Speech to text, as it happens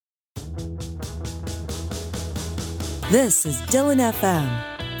This is Dylan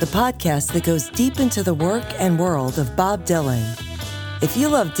FM, the podcast that goes deep into the work and world of Bob Dylan. If you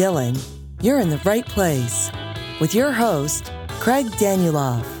love Dylan, you're in the right place. With your host, Craig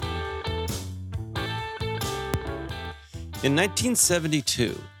Danieloff. In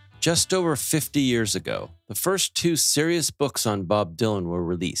 1972, just over 50 years ago, the first two serious books on Bob Dylan were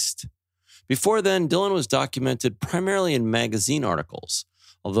released. Before then, Dylan was documented primarily in magazine articles,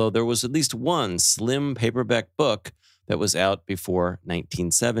 although there was at least one slim paperback book that was out before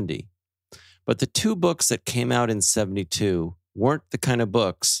 1970. But the two books that came out in 72 weren't the kind of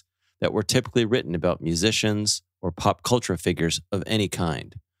books that were typically written about musicians or pop culture figures of any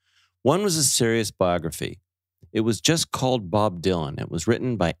kind. One was a serious biography. It was just called Bob Dylan. It was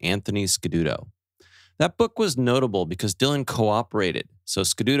written by Anthony Scaduto. That book was notable because Dylan cooperated. So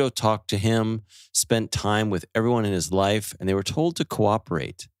Scaduto talked to him, spent time with everyone in his life, and they were told to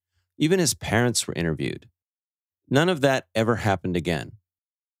cooperate. Even his parents were interviewed. None of that ever happened again.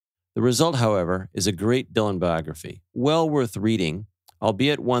 The result, however, is a great Dylan biography, well worth reading,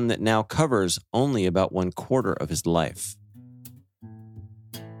 albeit one that now covers only about 1/4 of his life.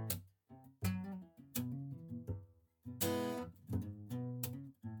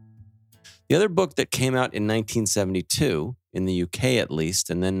 The other book that came out in 1972, in the UK at least,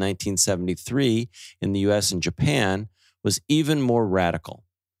 and then 1973 in the US and Japan, was even more radical.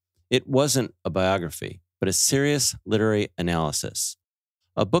 It wasn't a biography, but a serious literary analysis.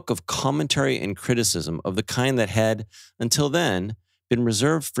 A book of commentary and criticism of the kind that had, until then, been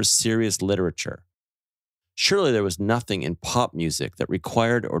reserved for serious literature. Surely there was nothing in pop music that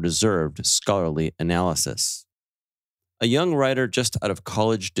required or deserved scholarly analysis. A young writer just out of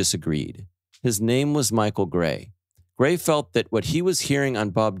college disagreed. His name was Michael Gray. Gray felt that what he was hearing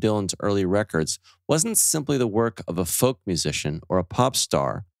on Bob Dylan's early records wasn't simply the work of a folk musician or a pop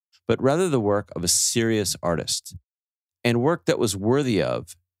star, but rather the work of a serious artist, and work that was worthy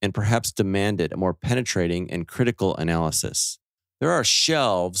of and perhaps demanded a more penetrating and critical analysis. There are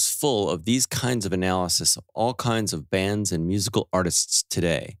shelves full of these kinds of analysis of all kinds of bands and musical artists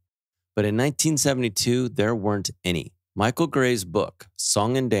today. But in 1972, there weren't any. Michael Gray's book,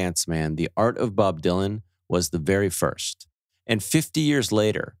 Song and Dance Man, The Art of Bob Dylan, was the very first. And 50 years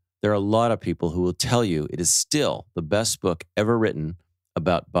later, there are a lot of people who will tell you it is still the best book ever written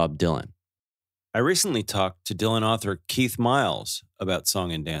about Bob Dylan. I recently talked to Dylan author Keith Miles about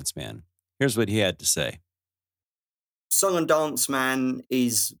Song and Dance Man. Here's what he had to say. Song and Dance Man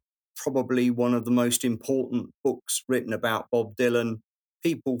is probably one of the most important books written about Bob Dylan.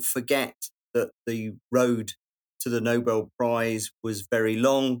 People forget that the road to the Nobel Prize was very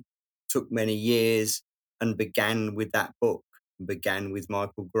long, took many years, and began with that book, began with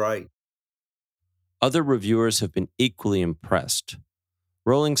Michael Gray. Other reviewers have been equally impressed.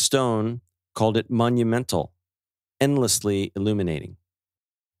 Rolling Stone called it monumental, endlessly illuminating.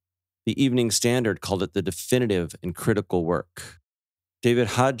 The Evening Standard called it the definitive and critical work. David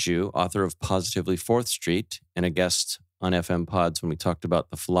Hadju, author of Positively 4th Street and a guest on FM Pods when we talked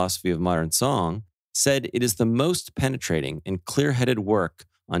about the philosophy of modern song, said it is the most penetrating and clear-headed work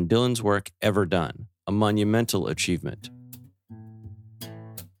on Dylan's work ever done, a monumental achievement.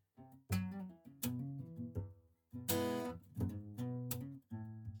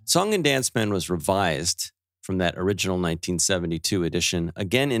 Song and Dance Man was revised from that original 1972 edition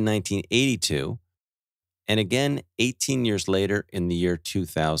again in 1982, and again 18 years later in the year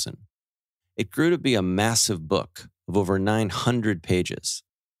 2000. It grew to be a massive book of over 900 pages,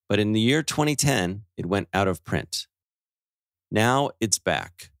 but in the year 2010, it went out of print. Now it's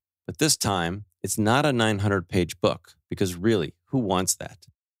back, but this time, it's not a 900-page book, because really, who wants that?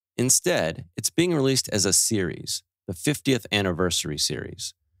 Instead, it's being released as a series, the 50th anniversary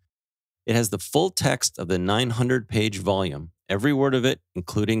series. It has the full text of the 900-page volume, every word of it,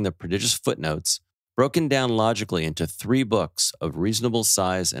 including the prodigious footnotes, broken down logically into 3 books of reasonable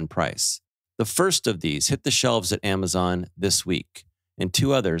size and price. The first of these hit the shelves at Amazon this week, and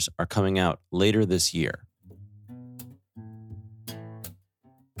 2 others are coming out later this year.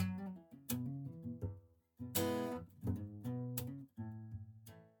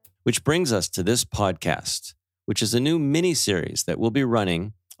 Which brings us to this podcast, which is a new mini-series that we'll be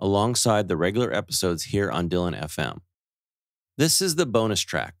running alongside the regular episodes here on Dylan FM. This is the bonus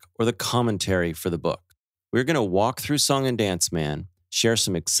track, or the commentary for the book. We're going to walk through Song and Dance Man, share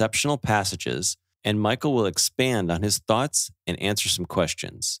some exceptional passages, and Michael will expand on his thoughts and answer some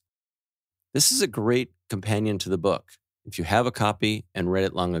questions. This is a great companion to the book, if you have a copy and read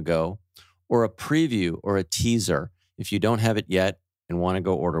it long ago, or a preview or a teaser if you don't have it yet and want to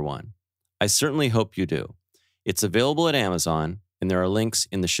go order one. I certainly hope you do. It's available at Amazon, and there are links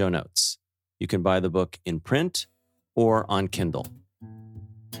in the show notes. You can buy the book in print or on Kindle.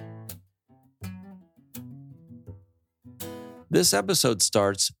 This episode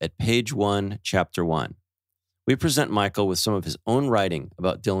starts at page 1, chapter 1. We present Michael with some of his own writing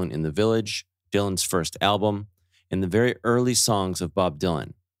about Dylan in the Village, Dylan's first album, and the very early songs of Bob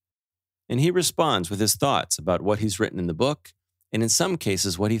Dylan. And he responds with his thoughts about what he's written in the book, and in some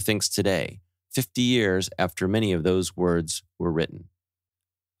cases what he thinks today, 50 years after many of those words were written.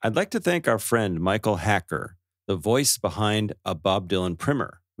 I'd like to thank our friend Michael Hacker, the voice behind A Bob Dylan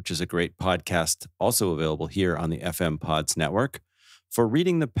Primer, which is a great podcast also available here on the FM Pods Network, for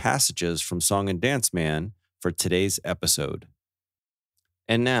reading the passages from Song and Dance Man for today's episode.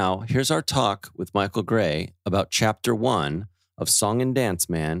 And now, here's our talk with Michael Gray about Chapter 1 of Song and Dance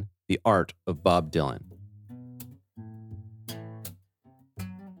Man, The Art of Bob Dylan.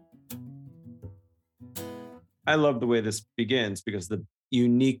 I love the way this begins because the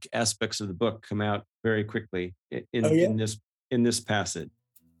unique aspects of the book come out very quickly in this passage.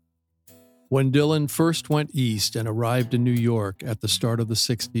 When Dylan first went east and arrived in New York at the start of the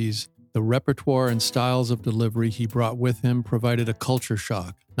 60s, the repertoire and styles of delivery he brought with him provided a culture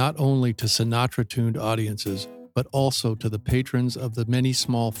shock, not only to Sinatra-tuned audiences, but also to the patrons of the many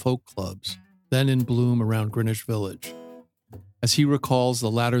small folk clubs, then in bloom around Greenwich Village. As he recalls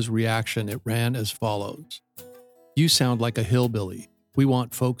the latter's reaction, it ran as follows. "You sound like a hillbilly. We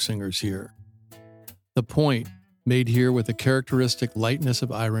want folk singers here." The point, made here with a characteristic lightness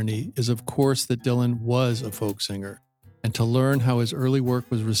of irony, is of course that Dylan was a folk singer, and to learn how his early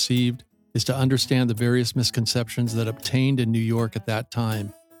work was received is to understand the various misconceptions that obtained in New York at that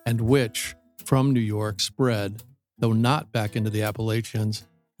time, and which, from New York, spread, though not back into the Appalachians,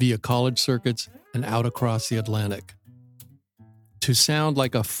 via college circuits and out across the Atlantic. To sound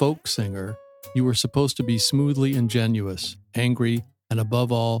like a folk singer, you were supposed to be smoothly ingenuous, angry, and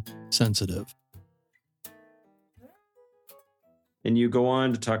above all, sensitive. And you go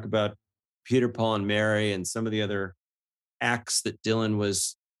on to talk about Peter, Paul, and Mary and some of the other acts that Dylan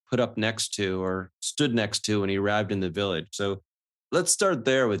was put up next to or stood next to when he arrived in the Village. So let's start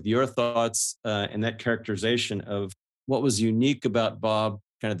there with your thoughts and that characterization of what was unique about Bob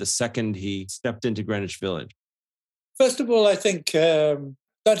kind of the second he stepped into Greenwich Village. First of all, I think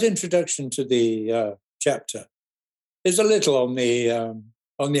that introduction to the chapter is a little on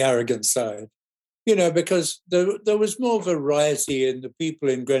the arrogant side. Because there was more variety in the people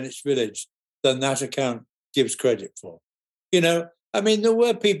in Greenwich Village than that account gives credit for. There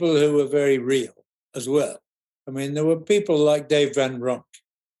were people who were very real as well. There were people like Dave Van Ronk,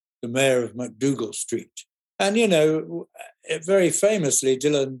 the mayor of MacDougall Street. And, very famously,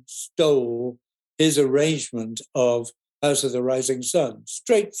 Dylan stole his arrangement of House of the Rising Sun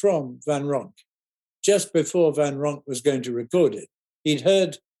straight from Van Ronk. Just before Van Ronk was going to record it,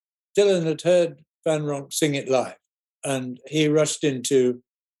 Dylan had heard Van Ronk sing it live, and he rushed into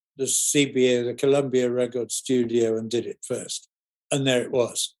the CBA, the Columbia Record Studio, and did it first. And there it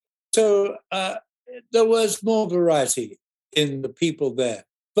was. So there was more variety in the people there.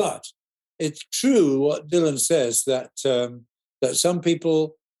 But it's true what Dylan says, that some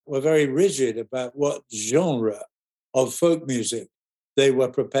people were very rigid about what genre of folk music they were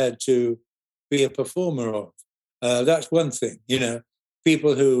prepared to be a performer of. That's one thing,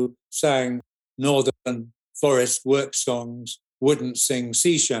 people who sang Northern Forest work songs wouldn't sing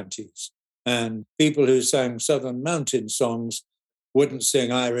sea shanties, and people who sang Southern mountain songs wouldn't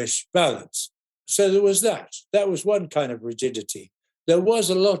sing Irish ballads. So there was that. That was one kind of rigidity. There was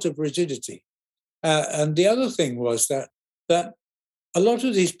a lot of rigidity. And the other thing was that a lot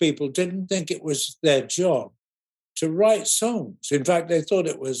of these people didn't think it was their job to write songs. In fact, they thought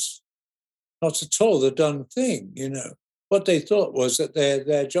it was not at all the done thing, What they thought was that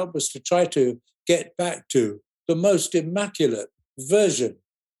their job was to try to get back to the most immaculate version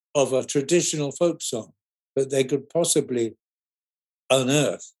of a traditional folk song that they could possibly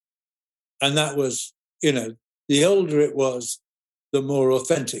unearth. And that was, the older it was, the more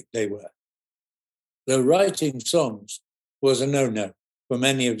authentic they were. The writing songs was a no-no for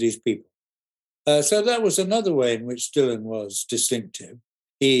many of these people. So that was another way in which Dylan was distinctive.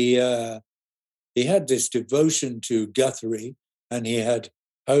 He had this devotion to Guthrie, and he had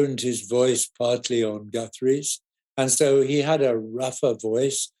honed his voice partly on Guthrie's. And so he had a rougher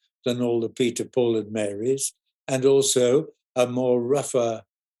voice than all the Peter, Paul, and Marys, and also a more rougher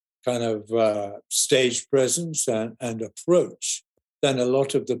kind of stage presence and approach than a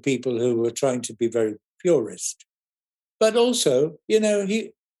lot of the people who were trying to be very purist. But also,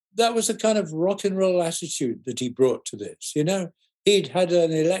 that was a kind of rock and roll attitude that he brought to this. He'd had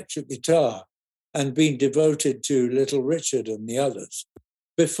an electric guitar and been devoted to Little Richard and the others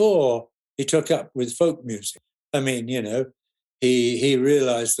before he took up with folk music. I mean, he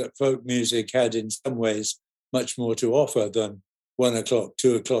realized that folk music had in some ways much more to offer than 1 o'clock,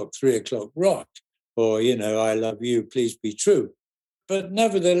 2 o'clock, 3 o'clock rock, or, I love you, please be true. But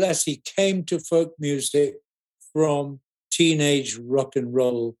nevertheless, he came to folk music from teenage rock and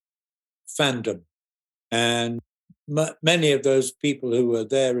roll fandom. And many of those people who were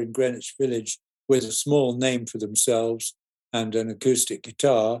there in Greenwich Village with a small name for themselves and an acoustic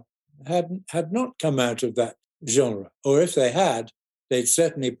guitar had not come out of that genre. Or if they had, they'd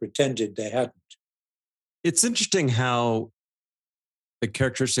certainly pretended they hadn't. It's interesting how the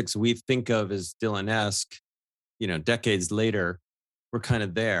characteristics we think of as Dylan-esque, decades later, were kind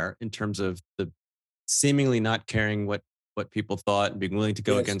of there in terms of the seemingly not caring what people thought and being willing to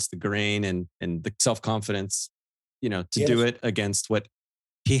go Yes. against the grain and the self-confidence, to Yes. do it against what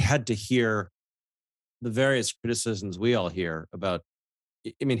he had to hear, the various criticisms we all hear about,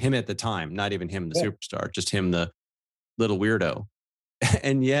 him at the time, not even him, the superstar, just him, the little weirdo.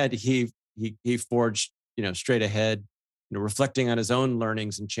 And yet he forged, straight ahead, reflecting on his own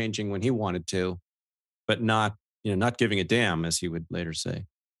learnings and changing when he wanted to, but not giving a damn, as he would later say.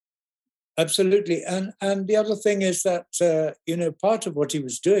 Absolutely. And the other thing is that, part of what he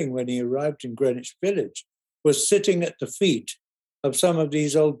was doing when he arrived in Greenwich Village was sitting at the feet of some of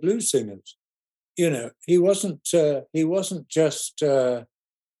these old blues singers. He wasn't just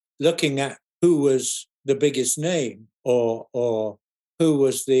looking at who was the biggest name or who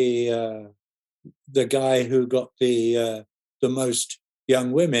was the guy who got the most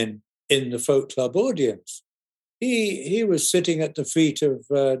young women in the folk club audience. He was sitting at the feet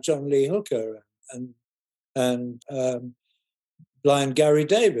of John Lee Hooker and blind Gary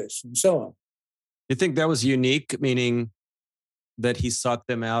Davis and so on. You think that was unique, meaning that he sought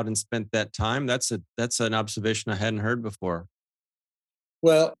them out and spent that time? That's an observation I hadn't heard before.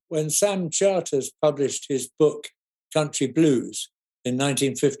 Well, when Sam Charters published his book Country Blues in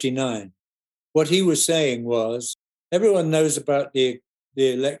 1959, what he was saying was, everyone knows about the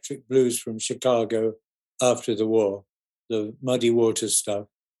electric blues from Chicago after the war, the Muddy Waters stuff.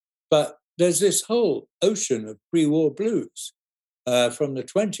 But there's this whole ocean of pre-war blues from the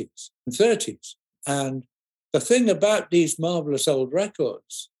 20s and 30s. And the thing about these marvelous old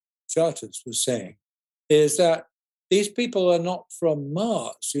records, Charters was saying, is that these people are not from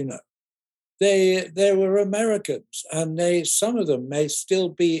Mars, They were Americans, and some of them may still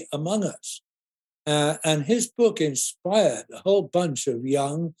be among us. And his book inspired a whole bunch of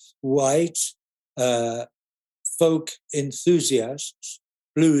young, white, folk enthusiasts,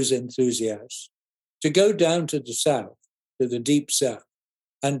 blues enthusiasts, to go down to the South, to the deep South,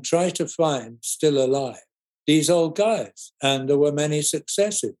 and try to find, still alive, these old guys. And there were many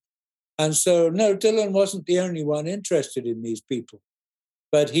successes. And so, no, Dylan wasn't the only one interested in these people,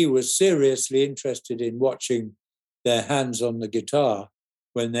 but he was seriously interested in watching their hands on the guitar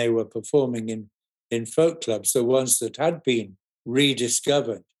when they were performing in folk clubs, the ones that had been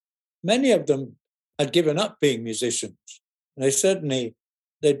rediscovered. Many of them had given up being musicians.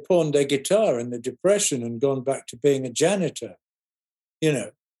 They'd pawned their guitar in the Depression and gone back to being a janitor.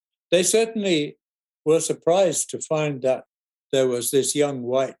 They certainly were surprised to find that there was this young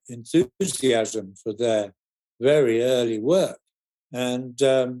white enthusiasm for their very early work. And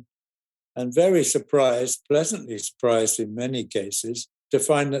very surprised, pleasantly surprised in many cases, to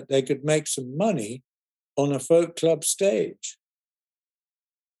find that they could make some money on a folk club stage.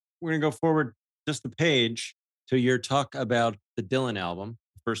 We're going to go forward just a page to your talk about the Dylan album,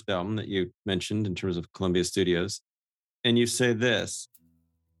 the first album that you mentioned in terms of Columbia Studios. And you say this: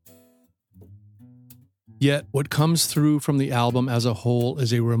 Yet what comes through from the album as a whole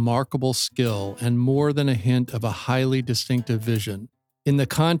is a remarkable skill and more than a hint of a highly distinctive vision. In the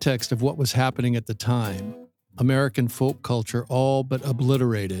context of what was happening at the time, American folk culture all but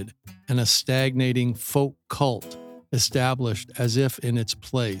obliterated, and a stagnating folk cult established as if in its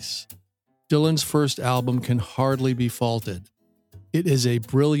place. Dylan's first album can hardly be faulted. It is a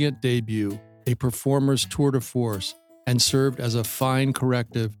brilliant debut, a performer's tour de force, and served as a fine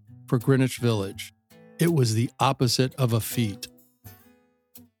corrective for Greenwich Village. It was the opposite of a feat.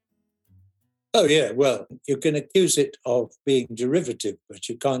 Oh, yeah, well, you can accuse it of being derivative, but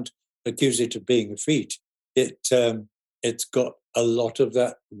you can't accuse it of being a feat. It's got a lot of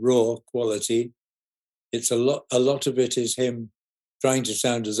that raw quality. It's a lot of it is him trying to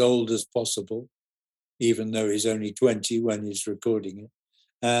sound as old as possible, even though he's only 20 when he's recording it.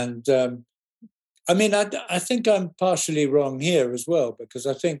 And I think I'm partially wrong here as well, because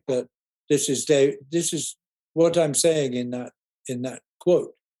I think that this is what I'm saying in that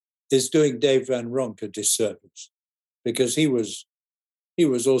quote is doing Dave Van Ronk a disservice, because he was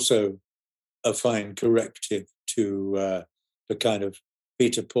also a fine corrective to the kind of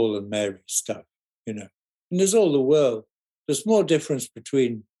Peter, Paul and Mary stuff, you know. And there's all the world. There's more difference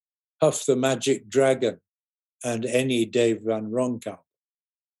between Puff the Magic Dragon and any Dave Van Ronk album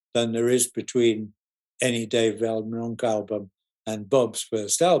than there is between any Dave Van Ronk album and Bob's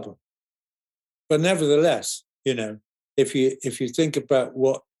first album. But nevertheless, you know, if you think about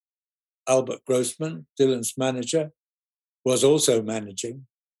what Albert Grossman, Dylan's manager, was also managing,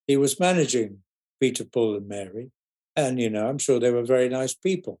 he was managing Peter, Paul and Mary. And, you know, I'm sure they were very nice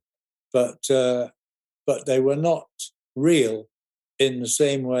people, but they were not real in the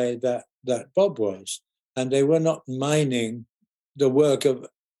same way that Bob was. And they were not mining the work of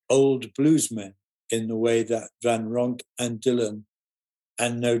old bluesmen in the way that Van Ronk and Dylan,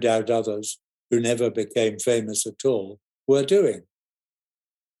 and no doubt others who never became famous at all, were doing.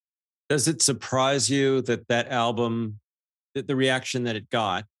 Does it surprise you that album, the reaction that it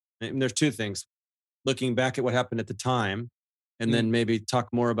got? And there's two things. Looking back at what happened at the time, and then maybe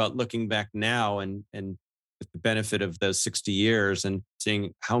talk more about looking back now and with the benefit of those 60 years and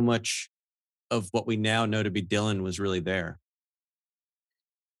seeing how much of what we now know to be Dylan was really there.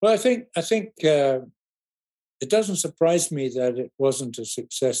 Well, I think it doesn't surprise me that it wasn't a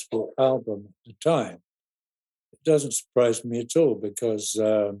successful album at the time. It doesn't surprise me at all because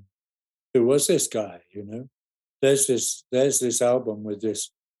who was this guy? You know, there's this album with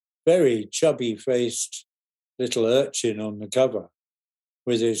this very chubby-faced little urchin on the cover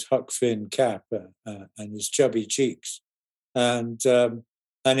with his Huck Finn cap and his chubby cheeks, and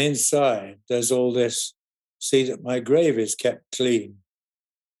inside there's all this "see that my grave is kept clean"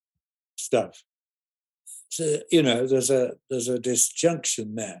 stuff. So, you know, there's a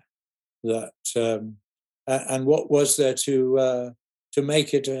disjunction there that, and what was there to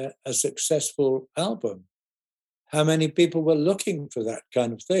make it a successful album? How many people were looking for that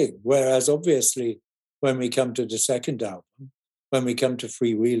kind of thing? Whereas obviously, when we come to the second album, when we come to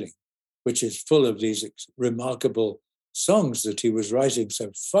Freewheeling, which is full of these remarkable songs that he was writing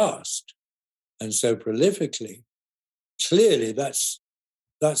so fast and so prolifically, clearly that's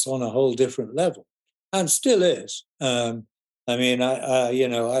on a whole different level, and still is. I mean, I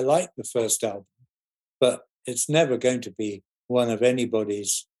like the first album, but it's never going to be one of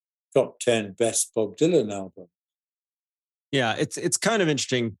anybody's top 10 best Bob Dylan albums. Yeah, it's kind of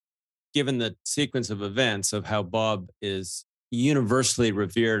interesting, given the sequence of events of how Bob is universally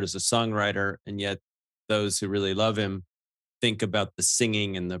revered as a songwriter, and yet those who really love him think about the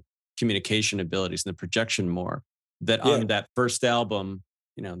singing and the communication abilities and the projection more. That on that first album,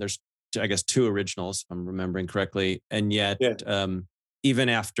 you know, there's, I guess, 2 originals, if I'm remembering correctly. And yet, even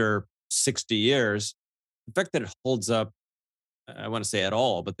after 60 years, the fact that it holds up, I want to say at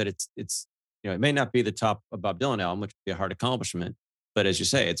all, but that it's you know, it may not be the top of Bob Dylan album, which would be a hard accomplishment. But as you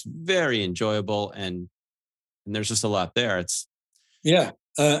say, it's very enjoyable, and there's just a lot there. It's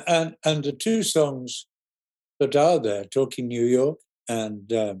and the 2 songs that are there, "Talking New York"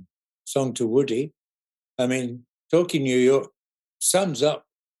 and "Song to Woody." I mean, "Talking New York" sums up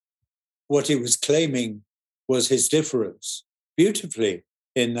what he was claiming was his difference beautifully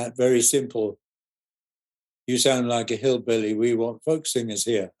in that very simple, "You sound like a hillbilly, we want folk singers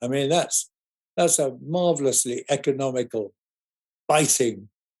here." I mean, that's a marvelously economical, biting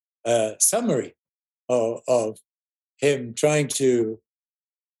summary of him trying to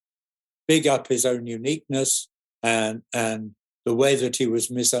big up his own uniqueness and the way that he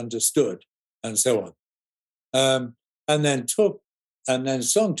was misunderstood and so on. And then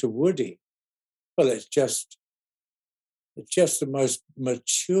 "Song to Woody." Well, it's just the most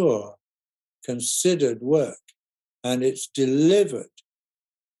mature, considered work, and it's delivered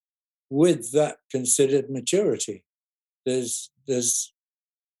with that considered maturity. There's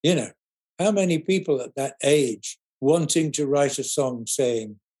you know, how many people at that age wanting to write a song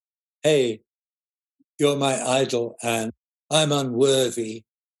saying, "Hey, you're my idol and I'm unworthy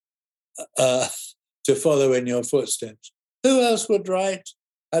to follow in your footsteps." Who else would write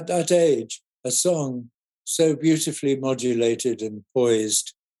at that age a song so beautifully modulated and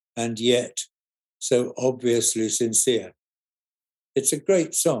poised and yet so obviously sincere? It's a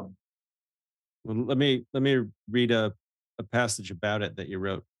great song. Well, let me read a passage about it that you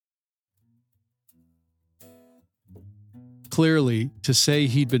wrote. Clearly, to say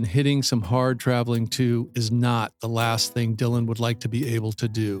he'd been hitting some hard traveling too is not the last thing Dylan would like to be able to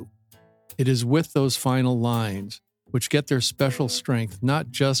do. It is with those final lines, which get their special strength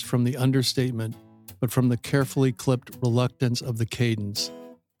not just from the understatement, but from the carefully clipped reluctance of the cadence,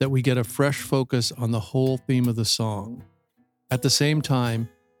 that we get a fresh focus on the whole theme of the song. At the same time,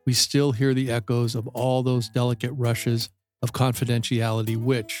 we still hear the echoes of all those delicate rushes of confidentiality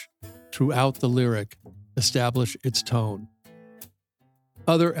which, throughout the lyric, establish its tone.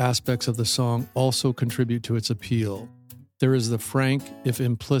 Other aspects of the song also contribute to its appeal. There is the frank, if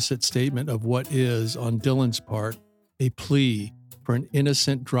implicit, statement of what is, on Dylan's part, a plea for an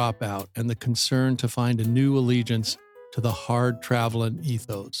innocent dropout and the concern to find a new allegiance to the hard traveling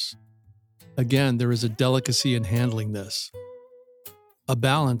ethos. Again, there is a delicacy in handling this. A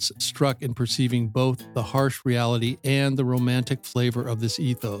balance struck in perceiving both the harsh reality and the romantic flavor of this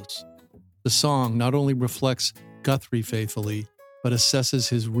ethos. The song not only reflects Guthrie faithfully, but assesses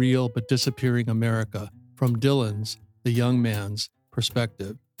his real but disappearing America from Dylan's, the young man's,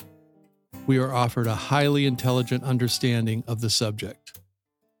 perspective. We are offered a highly intelligent understanding of the subject.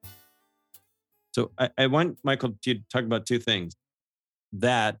 So I want Michael to talk about two things.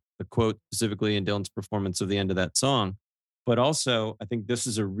 That, the quote specifically in Dylan's performance of the end of that song, but also I think this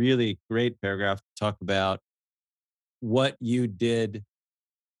is a really great paragraph to talk about what you did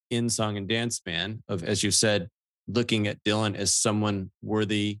in Song and Dance Man of, as you said, looking at Dylan as someone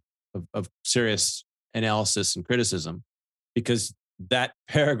worthy of serious analysis and criticism, because that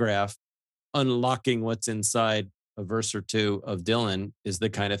paragraph, unlocking what's inside a verse or two of Dylan, is the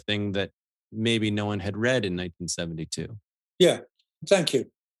kind of thing that maybe no one had read in 1972. Yeah, thank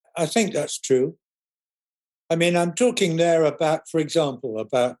you. I think that's true. I mean, I'm talking there about, for example,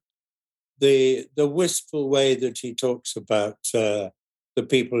 about the wistful way that he talks about the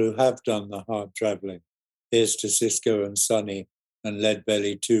people who have done the hard traveling. Here's to Cisco and Sonny and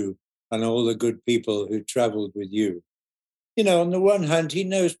Leadbelly too, and all the good people who traveled with you. You know, on the one hand, he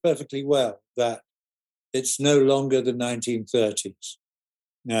knows perfectly well that it's no longer the 1930s.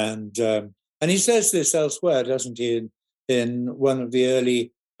 And he says this elsewhere, doesn't he, in one of the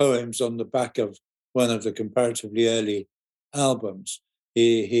early poems on the back of one of the comparatively early albums.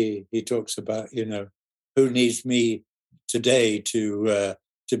 He talks about, you know, who needs me today to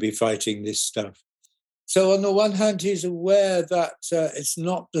be fighting this stuff. So on the one hand, he's aware that it's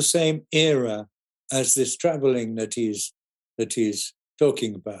not the same era as this traveling that he's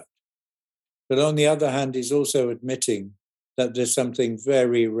talking about. But on the other hand, he's also admitting that there's something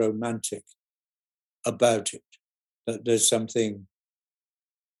very romantic about it, that there's something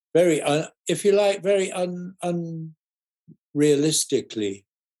very, if you like, very unrealistically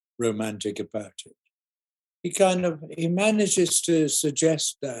romantic about it. He manages to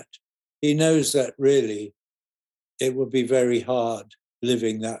suggest that he knows that really it would be very hard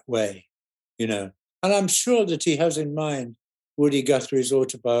living that way, you know. And I'm sure that he has in mind Woody Guthrie's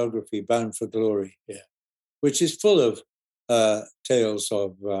autobiography, Bound for Glory, here, which is full of tales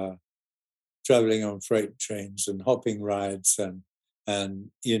of traveling on freight trains and hopping rides and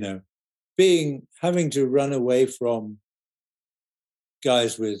you know, having to run away from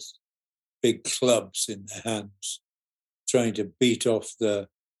guys with big clubs in their hands, trying to beat off the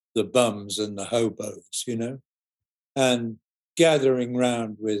bums and the hobos, you know, and gathering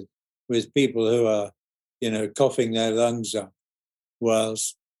round with people who are, you know, coughing their lungs up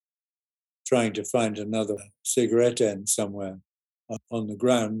whilst trying to find another cigarette end somewhere on the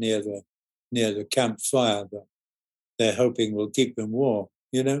ground near the campfire that they're hoping will keep them warm,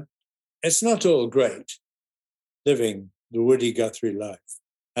 you know. It's not all great living the Woody Guthrie life.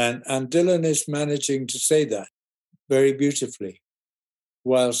 And Dylan is managing to say that very beautifully,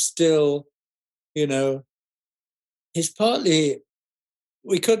 while still, you know,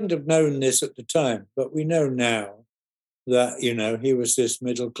 we couldn't have known this at the time, but we know now that, you know, he was this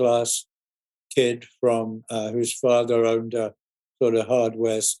middle-class kid from whose father owned a sort of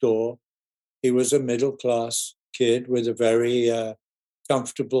hardware store. He was a middle-class kid with a very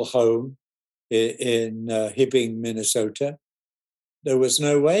comfortable home in Hibbing, Minnesota. There was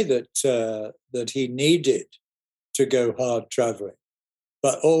no way that he needed to go hard traveling,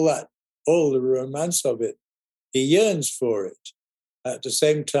 but all the romance of it, he yearns for it. At the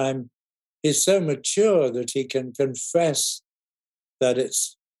same time, he's so mature that he can confess that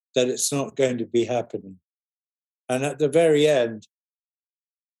it's not going to be happening. And at the very end,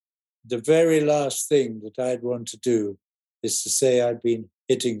 the very last thing that I'd want to do is to say I'd been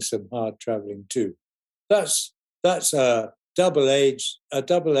hitting some hard traveling too. That's a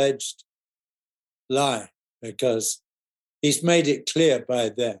double-edged lie, because he's made it clear by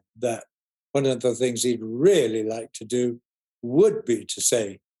then that one of the things he'd really like to do would be to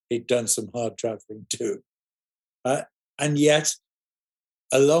say he'd done some hard traveling too. And yet,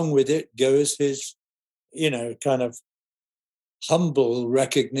 along with it goes his, you know, kind of humble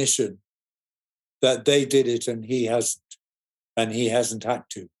recognition that they did it and he hasn't had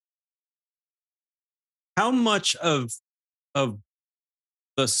to. How much of the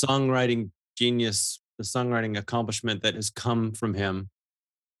songwriting genius, the songwriting accomplishment that has come from him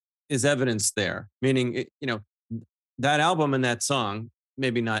is evidence there. Meaning, that album and that song,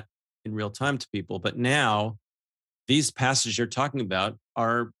 maybe not in real time to people, but now these passages you're talking about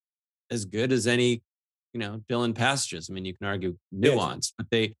are as good as any, Dylan passages. I mean, you can argue nuance, but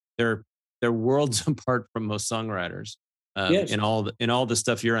they're worlds apart from most songwriters. Yes. In all the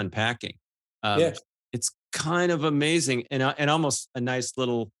stuff you're unpacking. Yes. It's kind of amazing and almost a nice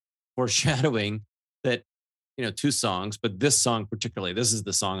little foreshadowing that, two songs, but this song particularly, this is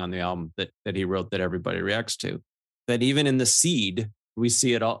the song on the album that he wrote that everybody reacts to, that even in the seed, we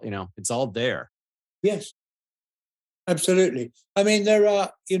see it all, it's all there. Yes, absolutely. I mean, there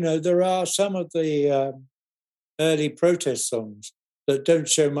are some of the early protest songs that don't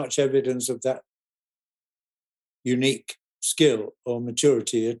show much evidence of that unique skill or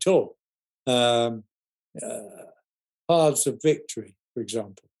maturity at all. Paths of Victory, for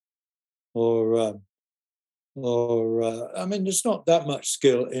example, or I mean, there's not that much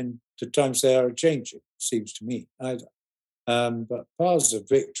skill in The Times They Are Changing, seems to me, either. But Paths of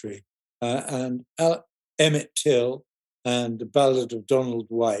Victory and Emmett Till and the Ballad of Donald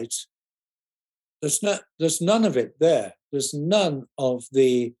White, there's none of it there. There's none of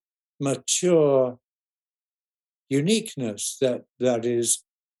the mature uniqueness that is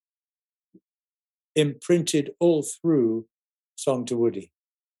imprinted all through Song to Woody.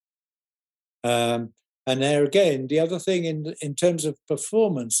 And there again, the other thing in terms of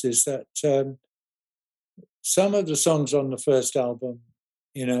performance is that some of the songs on the first album,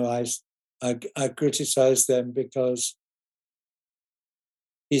 I criticize them because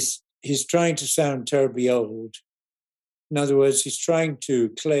he's trying to sound terribly old. In other words, he's trying to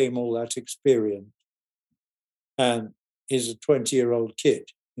claim all that experience, and he's a 20-year-old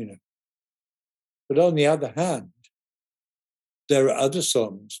kid, But on the other hand, there are other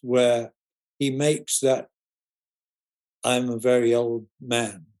songs where he makes that I'm a very old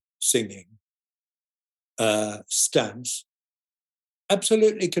man singing stance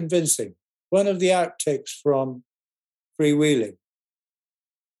absolutely convincing. One of the outtakes from Freewheeling,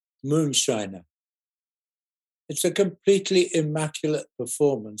 Moonshiner. It's a completely immaculate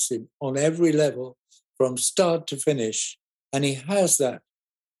performance on every level, from start to finish. And he has that,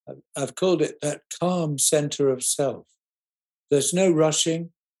 I've called it that calm center of self. There's no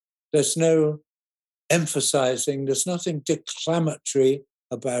rushing, there's no emphasizing, there's nothing declamatory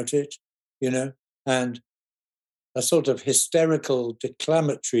about it, and a sort of hysterical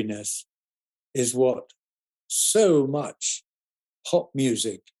declamatoriness is what so much pop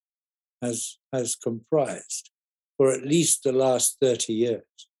music has comprised for at least the last 30 years.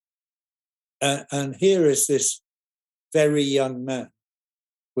 And here is this very young man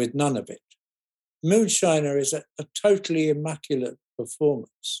with none of it. Moonshiner is a totally immaculate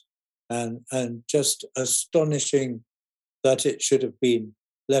performance and just astonishing that it should have been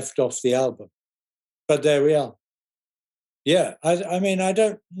left off the album. But there we are. Yeah, I mean,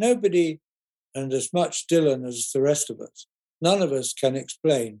 nobody, and as much Dylan as the rest of us, none of us can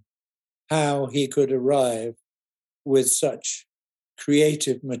explain how he could arrive with such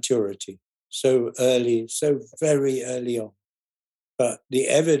creative maturity so early, so very early on. But the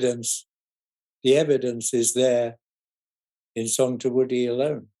evidence is there in Song to Woody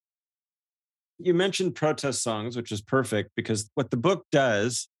alone. You mentioned protest songs, which is perfect because what the book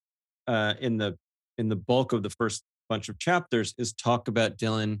does in the bulk of the first bunch of chapters is talk about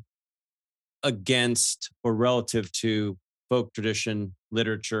Dylan against or relative to folk tradition,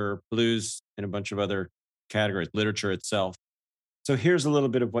 literature, blues, and a bunch of other categories, literature itself. So here's a little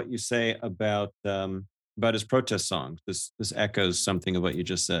bit of what you say about his protest songs. This echoes something of what you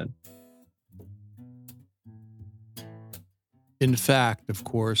just said. In fact, of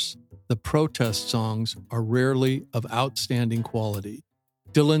course, the protest songs are rarely of outstanding quality.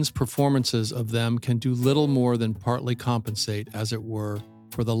 Dylan's performances of them can do little more than partly compensate, as it were,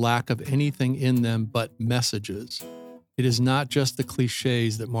 for the lack of anything in them but messages. It is not just the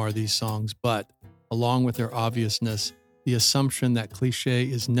cliches that mar these songs, but, along with their obviousness, the assumption that cliché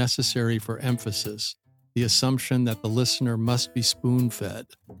is necessary for emphasis, the assumption that the listener must be spoon-fed.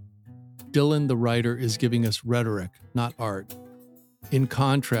 Dylan, the writer, is giving us rhetoric, not art. In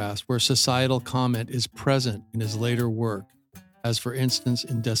contrast, where societal comment is present in his later work, as for instance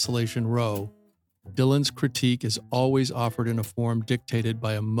in Desolation Row, Dylan's critique is always offered in a form dictated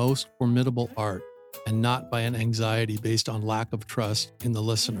by a most formidable art and not by an anxiety based on lack of trust in the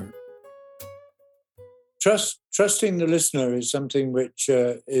listener. Trusting the listener is something which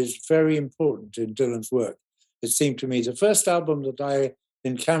is very important in Dylan's work. It seemed to me the first album that I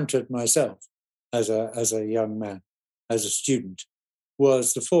encountered myself as a young man, as a student,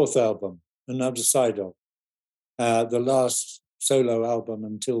 was the fourth album, Another Side Of. The last solo album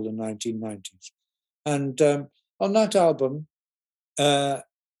until the 1990s. And on that album, it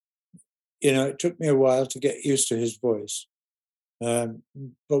took me a while to get used to his voice. But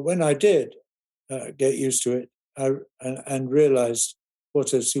when I did get used to it and realized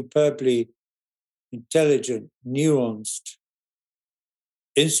what a superbly intelligent, nuanced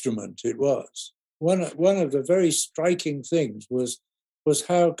instrument it was, one of the very striking things was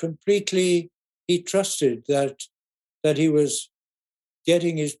how completely he trusted that he was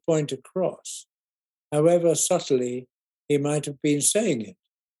getting his point across, however subtly he might have been saying it.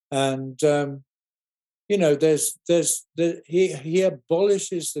 And he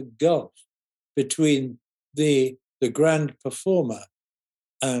abolishes the gulf between the grand performer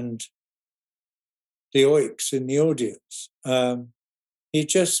and the oiks in the audience. He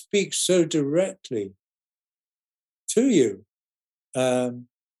just speaks so directly to you, and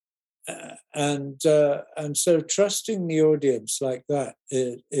so trusting the audience like that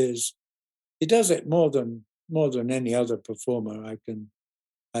is he does it more than any other performer I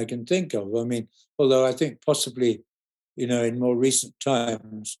can think of. I mean, although I think possibly, in more recent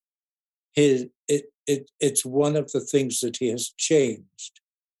times, it's one of the things that he has changed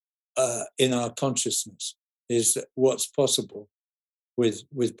in our consciousness is what's possible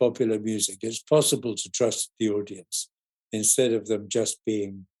with popular music. It's possible to trust the audience instead of them just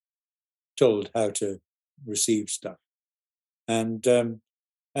being told how to receive stuff. And the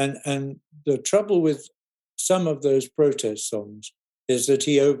trouble with some of those protest songs is that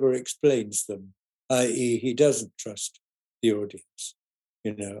he over-explains them, i.e., he doesn't trust the audience.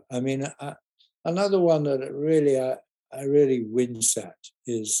 I mean, another one that I really wince at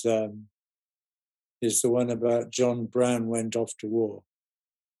is the one about John Brown went off to war.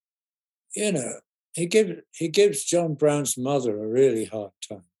 He gives John Brown's mother a really hard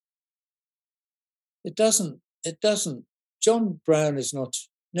time. It doesn't. John Brown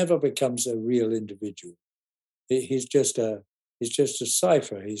never becomes a real individual. He's just a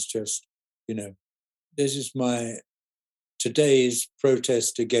cipher. He's just, this is my today's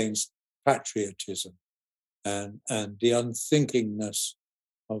protest against patriotism and the unthinkingness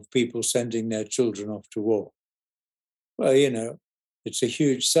of people sending their children off to war. Well, it's a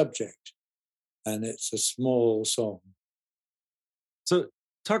huge subject and it's a small song. So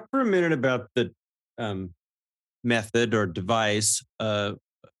talk for a minute about the method or device,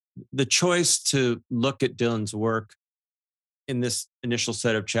 the choice to look at Dylan's work in this initial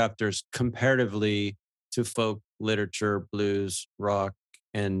set of chapters comparatively to folk literature, blues, rock,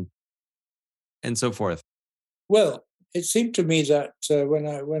 and so forth. Well, it seemed to me that when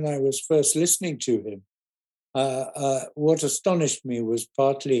I was first listening to him, what astonished me was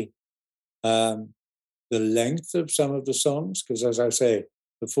partly the length of some of the songs, because as I say,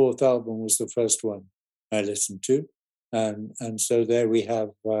 the fourth album was the first one I listened to, and so there we have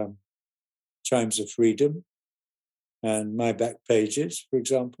Chimes of Freedom and My Back Pages, for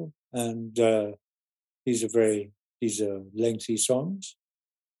example, and these are lengthy songs,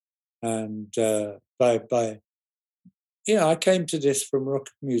 and I came to this from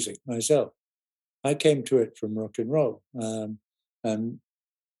rock music myself. I came to it from rock and roll, and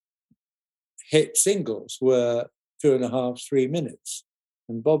hit singles were 2.5, 3 minutes,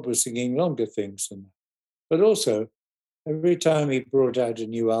 and Bob was singing longer things than that. But also, every time he brought out a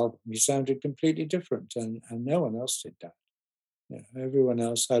new album, he sounded completely different, and no one else did that. Everyone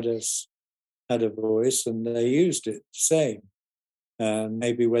else had a voice, and they used it the same. And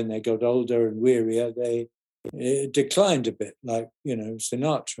maybe when they got older and wearier, it declined a bit, like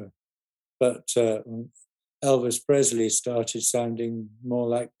Sinatra. But Elvis Presley started sounding more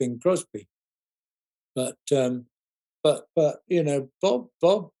like Bing Crosby. But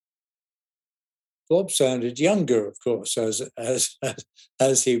Bob sounded younger, of course,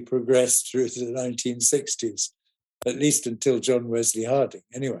 as he progressed through the 1960s, at least until John Wesley Harding,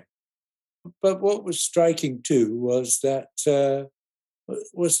 anyway. But what was striking too was that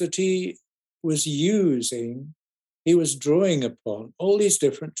he was drawing upon all these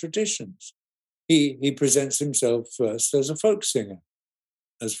different traditions. He presents himself first as a folk singer,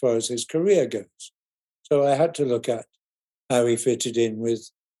 as far as his career goes. So I had to look at how he fitted in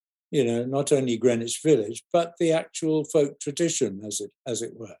with, not only Greenwich Village, but the actual folk tradition, as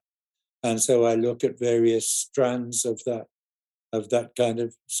it were. And so I look at various strands of that kind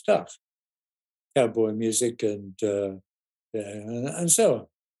of stuff, cowboy music and so on.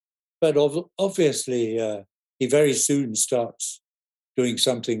 But obviously, he very soon starts doing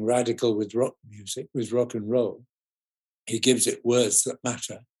something radical with rock music, with rock and roll. He gives it words that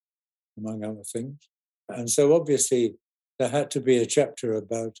matter, among other things. And so obviously, there had to be a chapter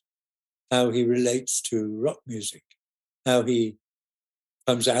about how he relates to rock music. how he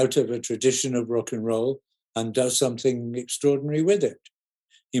comes out of a tradition of rock and roll and does something extraordinary with it.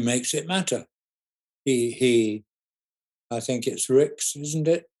 He makes it matter. He I think it's Ricks, isn't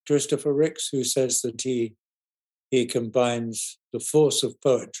it? Christopher Ricks, who says that he combines the force of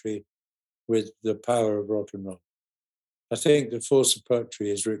poetry with the power of rock and roll. I think the force of poetry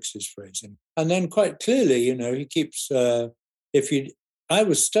is Ricks's phrasing. And then quite clearly, he keeps, I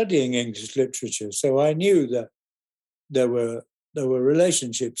was studying English literature, so I knew that there were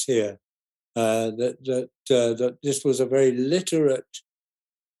relationships here, that this was a very literate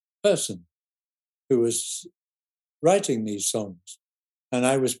person who was writing these songs. And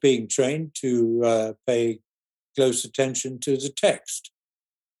I was being trained to pay close attention to the text,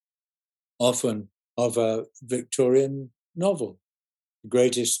 often of a Victorian novel, the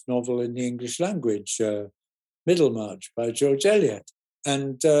greatest novel in the English language, Middlemarch by George Eliot.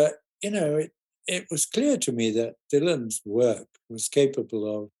 And, it was clear to me that Dylan's work was capable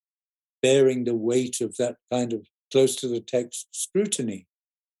of bearing the weight of that kind of close to the text scrutiny.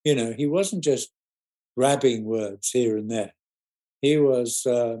 He wasn't just grabbing words here and there. He was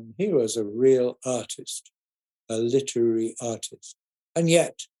a real artist, a literary artist. And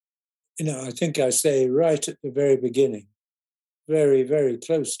yet, I think I say right at the very beginning, very, very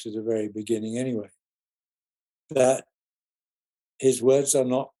close to the very beginning anyway, that his words are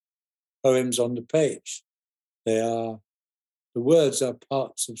not poems on the page. The words are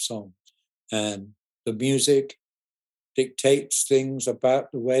parts of songs, and the music dictates things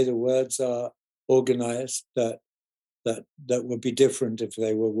about the way the words are organized that would be different if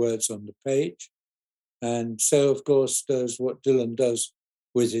they were words on the page. And so, of course, does what Dylan does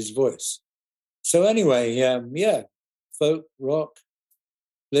with his voice. So anyway, folk, rock,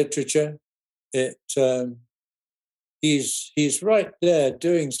 literature, he's right there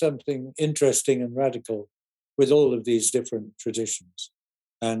doing something interesting and radical with all of these different traditions.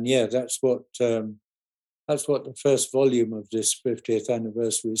 And that's what the first volume of this 50th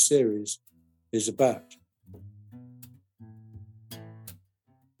anniversary series is about.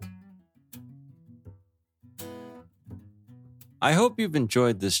 I hope you've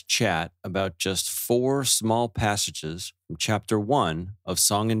enjoyed this chat about just 4 small passages from Chapter 1 of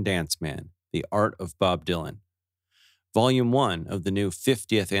Song and Dance Man, The Art of Bob Dylan. Volume 1 of the new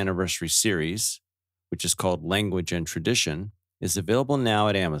 50th anniversary series, which is called Language and Tradition, is available now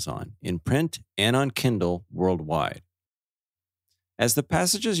at Amazon, in print and on Kindle worldwide. As the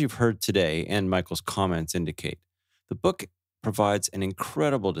passages you've heard today and Michael's comments indicate, the book provides an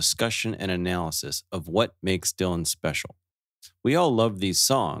incredible discussion and analysis of what makes Dylan special. We all love these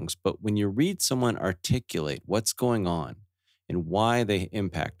songs, but when you read someone articulate what's going on and why they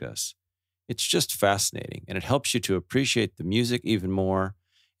impact us, it's just fascinating, and it helps you to appreciate the music even more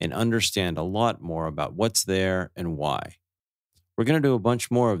and understand a lot more about what's there and why. We're going to do a bunch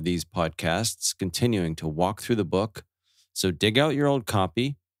more of these podcasts, continuing to walk through the book, so dig out your old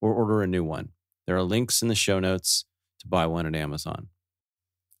copy or order a new one. There are links in the show notes to buy one at Amazon.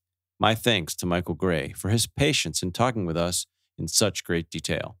 My thanks to Michael Gray for his patience in talking with us in such great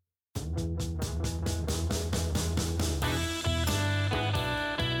detail.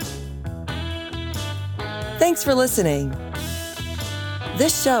 Thanks for listening.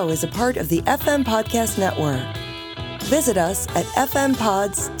 This show is a part of the FM Podcast Network. Visit us at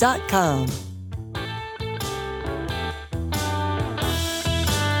fmpods.com.